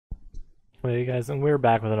Hey guys, and we're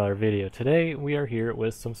back with another video. Today we are here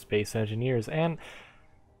with some space engineers, and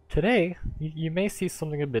today you may see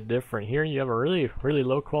something a bit different. Here you have a really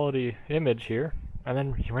low quality image here, and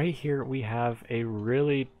then right here we have a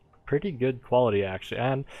really pretty good quality actually,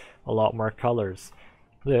 and a lot more colors.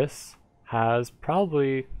 This has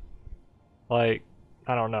probably like,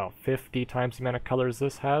 I don't know, 50 times the amount of colors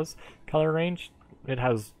this has color range. It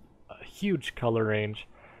has a huge color range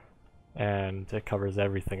and it covers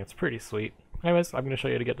everything. It's pretty sweet. Anyways, I'm going to show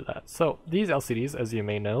you how to get to that. So these LCDs, as you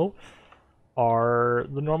may know, are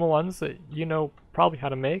the normal ones that you know probably how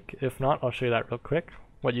to make. If not, I'll show you that real quick.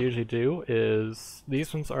 What you usually do is,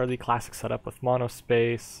 these ones are the classic setup with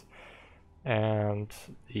monospace and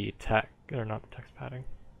the tech, or not the text padding.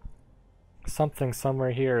 Something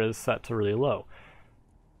somewhere here is set to really low.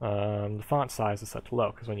 The font size is set to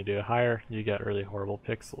low, because when you do it higher, you get really horrible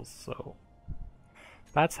pixels. So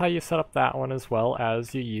that's how you set up that one, as well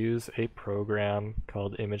as you use a program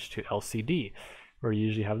called Image to LCD, where you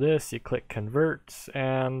usually have this, you click convert,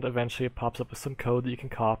 and eventually it pops up with some code that you can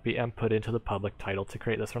copy and put into the public title to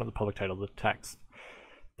create this one of the public title of the text.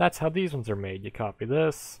 That's how these ones are made. You copy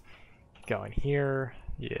this, go in here,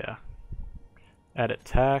 yeah, edit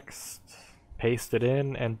text, paste it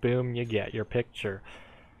in, and boom, you get your picture.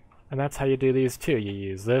 And that's how you do these too. You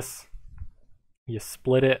use this, you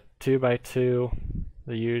split it 2 by 2,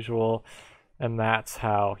 the usual, and that's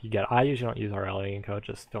how you get it. I usually don't use RL encode,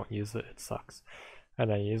 just don't use it, it sucks. And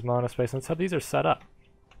then you use monospace, and that's how these are set up.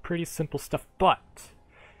 Pretty simple stuff, but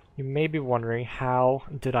you may be wondering, how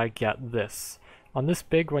did I get this? On this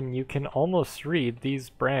big one, you can almost read these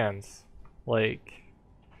brands. Like,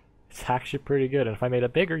 it's actually pretty good, and if I made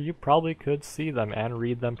it bigger, you probably could see them and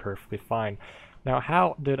read them perfectly fine. Now,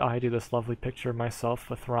 how did I do this lovely picture of myself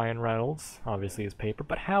with Ryan Reynolds? Obviously his paper,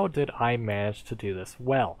 but how did I manage to do this?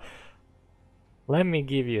 Well, let me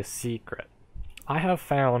give you a secret. I have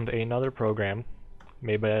found another program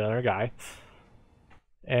made by another guy,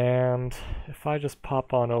 and if I just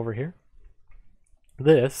pop on over here,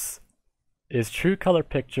 this is True Color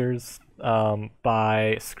Pictures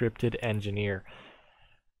by Scripted Engineer.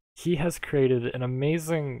 He has created an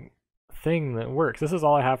amazing thing that works. This is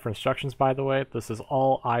all I have for instructions, by the way. This is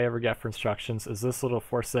all I ever get for instructions, is this little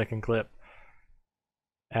 4-second clip,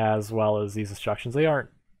 as well as these instructions. They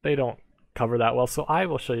don't cover that well, so I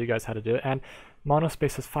will show you guys how to do it. And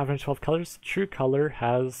monospace has 512 colors. True Color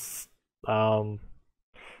has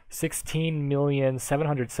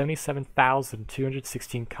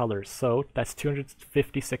 16,777,216 colors. So that's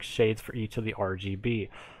 256 shades for each of the RGB,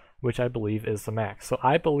 which I believe is the max. So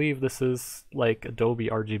I believe this is like Adobe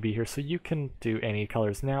RGB here, so you can do any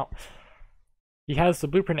colors. Now, he has the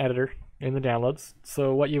blueprint editor in the downloads,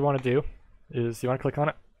 so what you want to do is you want to click on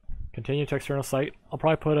it, continue to external site. I'll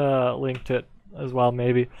probably put a link to it as well,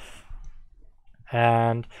 maybe.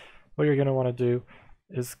 And what you're going to want to do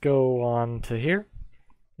is go on to here.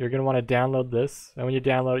 You're going to want to download this, and when you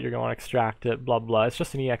download it, you're going to want to extract it, blah, blah. It's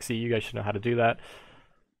just an exe. You guys should know how to do that.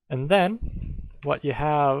 And then what you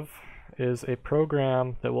have is a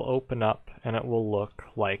program that will open up, and it will look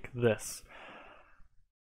like this.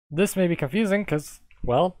 This may be confusing because,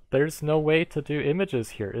 well, there's no way to do images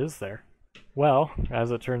here, is there? Well, as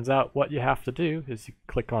it turns out, what you have to do is you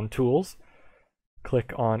click on Tools,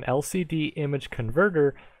 click on LCD Image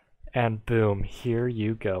Converter, and boom, here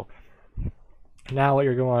you go. Now what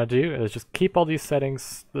you're going to want to do is just keep all these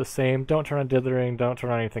settings the same. Don't turn on dithering, don't turn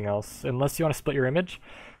on anything else, unless you want to split your image,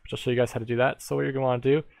 which I'll show you guys how to do that. So what you're going to want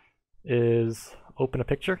to do is open a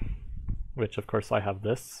picture, which of course I have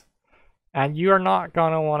this. And you are not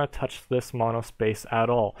going to want to touch this monospace at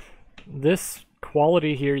all. This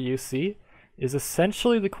quality here you see is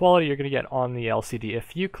essentially the quality you're going to get on the LCD.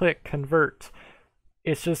 If you click convert,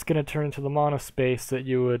 it's just going to turn into the monospace that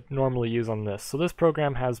you would normally use on this. So this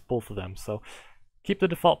program has both of them. So keep the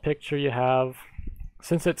default picture you have.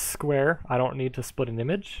 Since it's square, I don't need to split an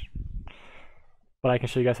image, but I can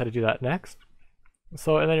show you guys how to do that next.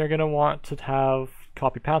 So, and then you're going to want to have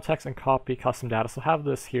copy pound text and copy custom data. So have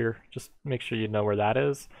this here, just make sure you know where that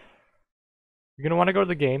is. You're going to want to go to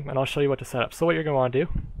the game, and I'll show you what to set up. So what you're going to want to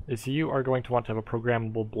do is you are going to want to have a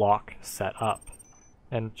programmable block set up.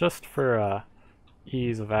 And just for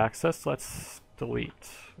ease of access, let's delete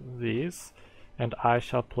these, and I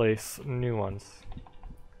shall place new ones,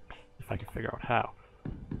 if I can figure out how.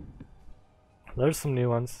 There's some new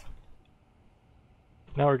ones.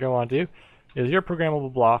 Now what we're going to want to do is your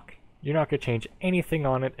programmable block, you're not going to change anything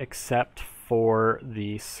on it except for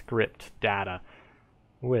the script data,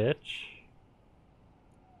 which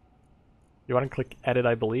you want to click edit,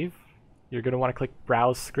 I believe. You're going to want to click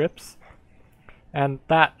browse scripts, and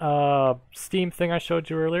that Steam thing I showed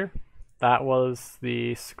you earlier, that was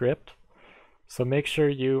the script. So make sure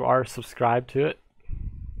you are subscribed to it.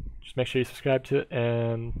 Just make sure you subscribe to it,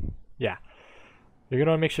 and yeah. You're going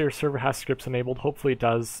to want to make sure your server has scripts enabled. Hopefully it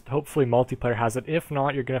does. Hopefully multiplayer has it. If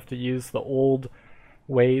not, you're going to have to use the old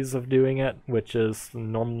ways of doing it, which is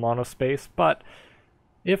normal monospace. But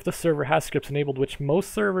if the server has scripts enabled, which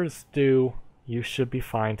most servers do, you should be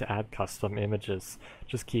fine to add custom images.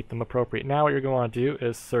 Just keep them appropriate. Now what you're going to want to do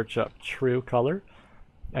is search up true color,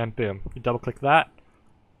 and boom. You double click that,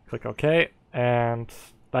 click OK, and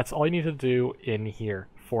that's all you need to do in here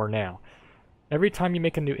for now. Every time you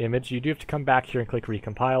make a new image, you do have to come back here and click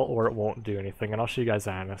recompile, or it won't do anything, and I'll show you guys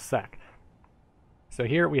that in a sec. So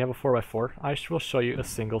here we have a 4x4. I will show you a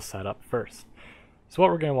single setup first. So what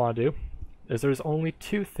we're going to want to do is there's only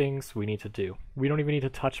two things we need to do. We don't even need to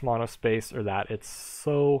touch monospace or that. It's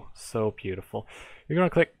so beautiful. You're going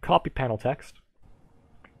to click copy panel text,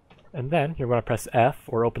 and then you're going to press F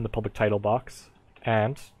or open the public title box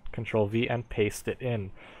and Control V and paste it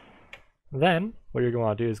in. Then what you're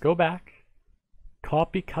going to do is go back,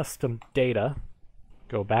 copy custom data,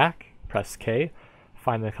 go back, press K,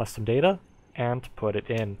 find the custom data, and put it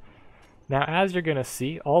in. Now as you're going to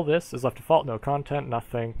see, all this is left default, no content,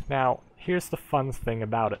 nothing. Now here's the fun thing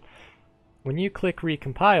about it. When you click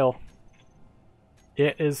recompile,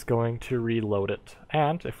 it is going to reload it.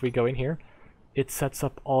 And if we go in here, it sets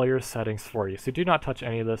up all your settings for you. So do not touch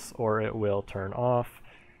any of this or it will turn off.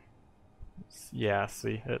 Yeah,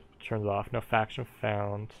 see, it turns off. No faction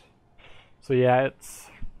found. So yeah, it's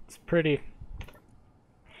pretty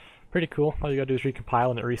cool. All you gotta do is recompile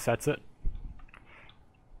and it resets it.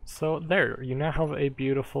 So there, you now have a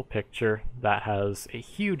beautiful picture that has a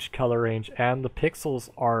huge color range and the pixels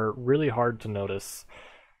are really hard to notice.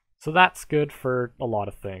 So that's good for a lot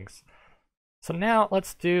of things. So now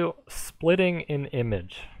let's do splitting an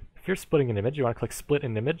image. If you're splitting an image, you want to click split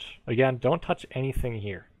an image. Again, don't touch anything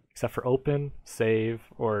here except for open, save,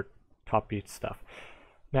 or copy stuff.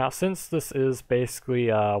 Now since this is basically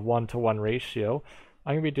a 1-to-1 ratio,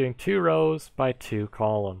 I'm going to be doing 2 rows by 2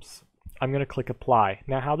 columns. I'm going to click apply.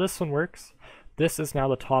 Now how this one works, this is now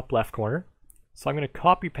the top left corner. So I'm going to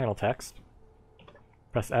copy panel text,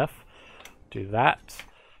 press F, do that,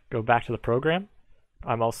 go back to the program.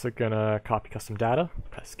 I'm also going to copy custom data,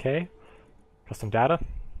 press K, custom data,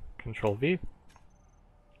 Control V,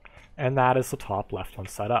 and that is the top left one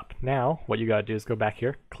set up. Now what you got to do is go back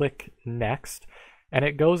here, click next, and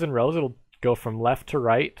it goes in rows. It'll go from left,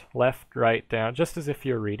 right, down, just as if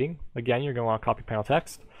you're reading. Again, you're going to want to copy panel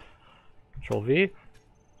text, Control V,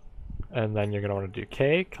 and then you're going to want to do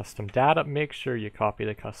K, custom data. Make sure you copy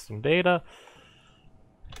the custom data,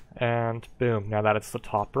 and boom, now that it's the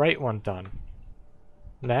top right one done.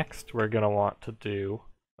 Next, we're going to want to do,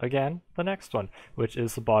 again, the next one, which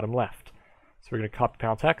is the bottom left. So we're going to copy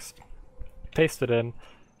panel text, paste it in,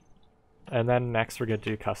 and then next we're going to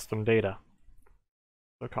do custom data.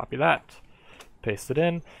 So copy that, paste it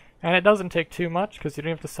in, and it doesn't take too much because you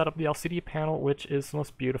don't have to set up the LCD panel, which is the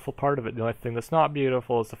most beautiful part of it. The only thing that's not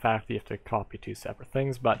beautiful is the fact that you have to copy 2 separate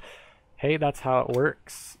things, but hey, that's how it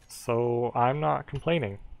works, so I'm not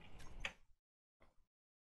complaining.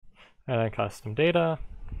 And then custom data,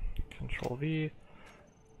 Control V,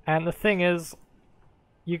 and the thing is,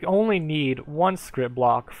 you only need 1 script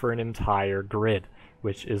block for an entire grid,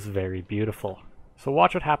 which is very beautiful. So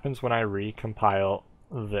watch what happens when I recompile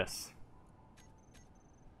this.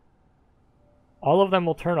 All of them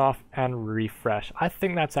will turn off and refresh. I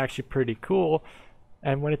think that's actually pretty cool,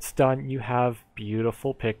 and when it's done you have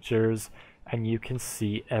beautiful pictures and you can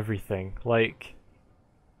see everything. Like,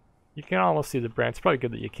 you can almost see the brand. It's probably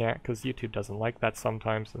good that you can't because YouTube doesn't like that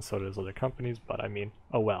sometimes, and so does other companies, but I mean,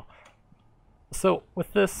 oh well. So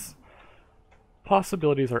with this,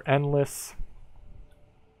 possibilities are endless.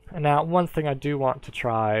 And now one thing I do want to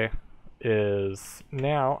try is,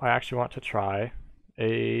 now I actually want to try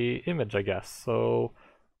a image, I guess. So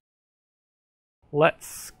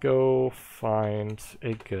let's go find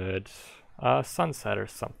a good sunset or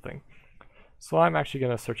something. So I'm actually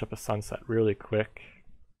going to search up a sunset really quick.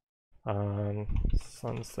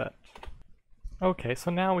 Sunset. Okay, so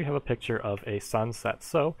now we have a picture of a sunset.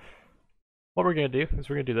 So what we're going to do is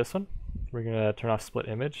we're going to do this one. We're going to turn off split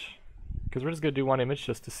image because we're just going to do 1 image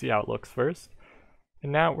just to see how it looks first.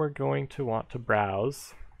 And now we're going to want to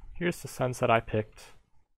browse. Here's the sunset I picked.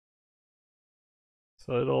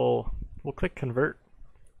 So we'll click convert,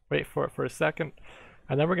 wait for it for a second,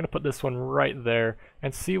 and then we're going to put this one right there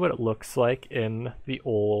and see what it looks like in the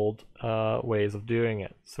old ways of doing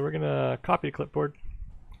it. So we're going to copy the clipboard.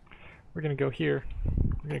 We're going to go here.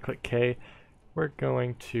 We're going to click K. We're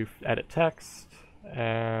going to edit text,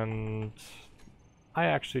 and I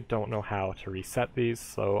actually don't know how to reset these,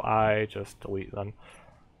 so I just delete them.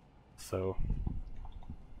 So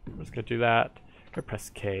we're just gonna do that. We're gonna press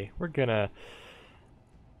K. We're gonna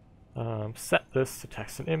set this to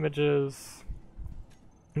text and images.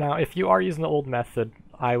 Now, if you are using the old method,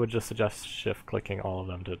 I would just suggest shift clicking all of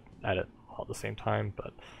them to edit all at the same time,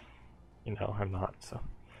 but you know, I'm not, so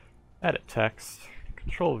edit text,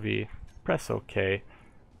 Control V, press OK,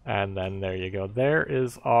 and then there you go. There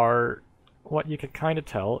is our, what you could kind of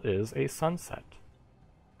tell is a sunset.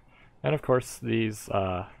 And of course, these,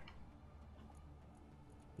 you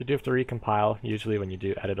do have to recompile, usually when you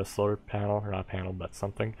do edit a solar panel, or not a panel, but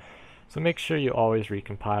something. So make sure you always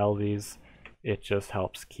recompile these. It just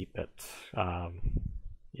helps keep it,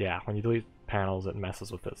 yeah, when you delete panels, it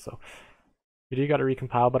messes with it, so you do got to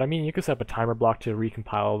recompile, but I mean, you could set up a timer block to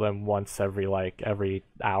recompile them once every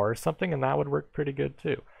hour or something, and that would work pretty good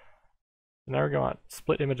too. Now we're going to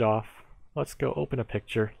split image off. Let's go open a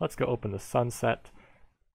picture. Let's go open the sunset.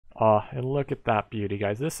 And look at that beauty,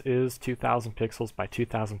 guys. This is 2000 pixels by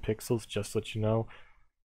 2000 pixels, just so that you know.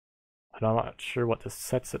 And I'm not sure what this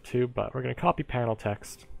sets it to, but we're going to copy panel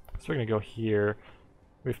text. So we're going to go here.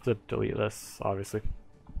 We have to delete this, obviously.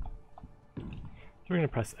 So we're going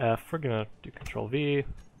to press F. We're going to do Control V.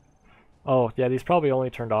 Oh, yeah, these probably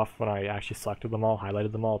only turned off when I actually selected them all,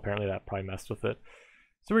 highlighted them all. Apparently that probably messed with it.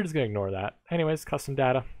 So we're just going to ignore that. Anyways, custom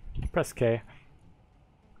data. Press K.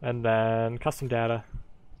 And then custom data.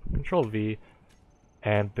 Control V.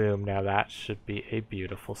 And boom, now that should be a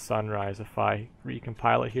beautiful sunrise if I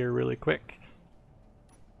recompile it here really quick.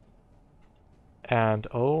 And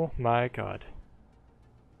oh my god.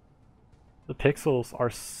 The pixels are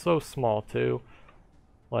so small too.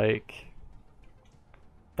 Like,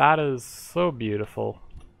 that is so beautiful.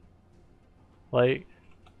 Like,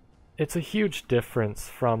 it's a huge difference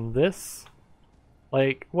from this.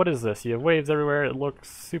 Like, what is this? You have waves everywhere, it looks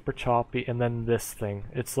super choppy, and then this thing.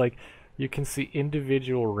 It's like, you can see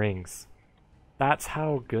individual rings. That's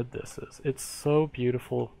how good this is. It's so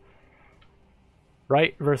beautiful.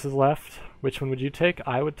 Right versus left, which one would you take?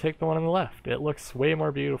 I would take the one on the left. It looks way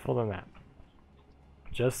more beautiful than that.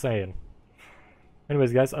 Just saying.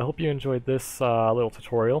 Anyways, guys, I hope you enjoyed this little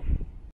tutorial.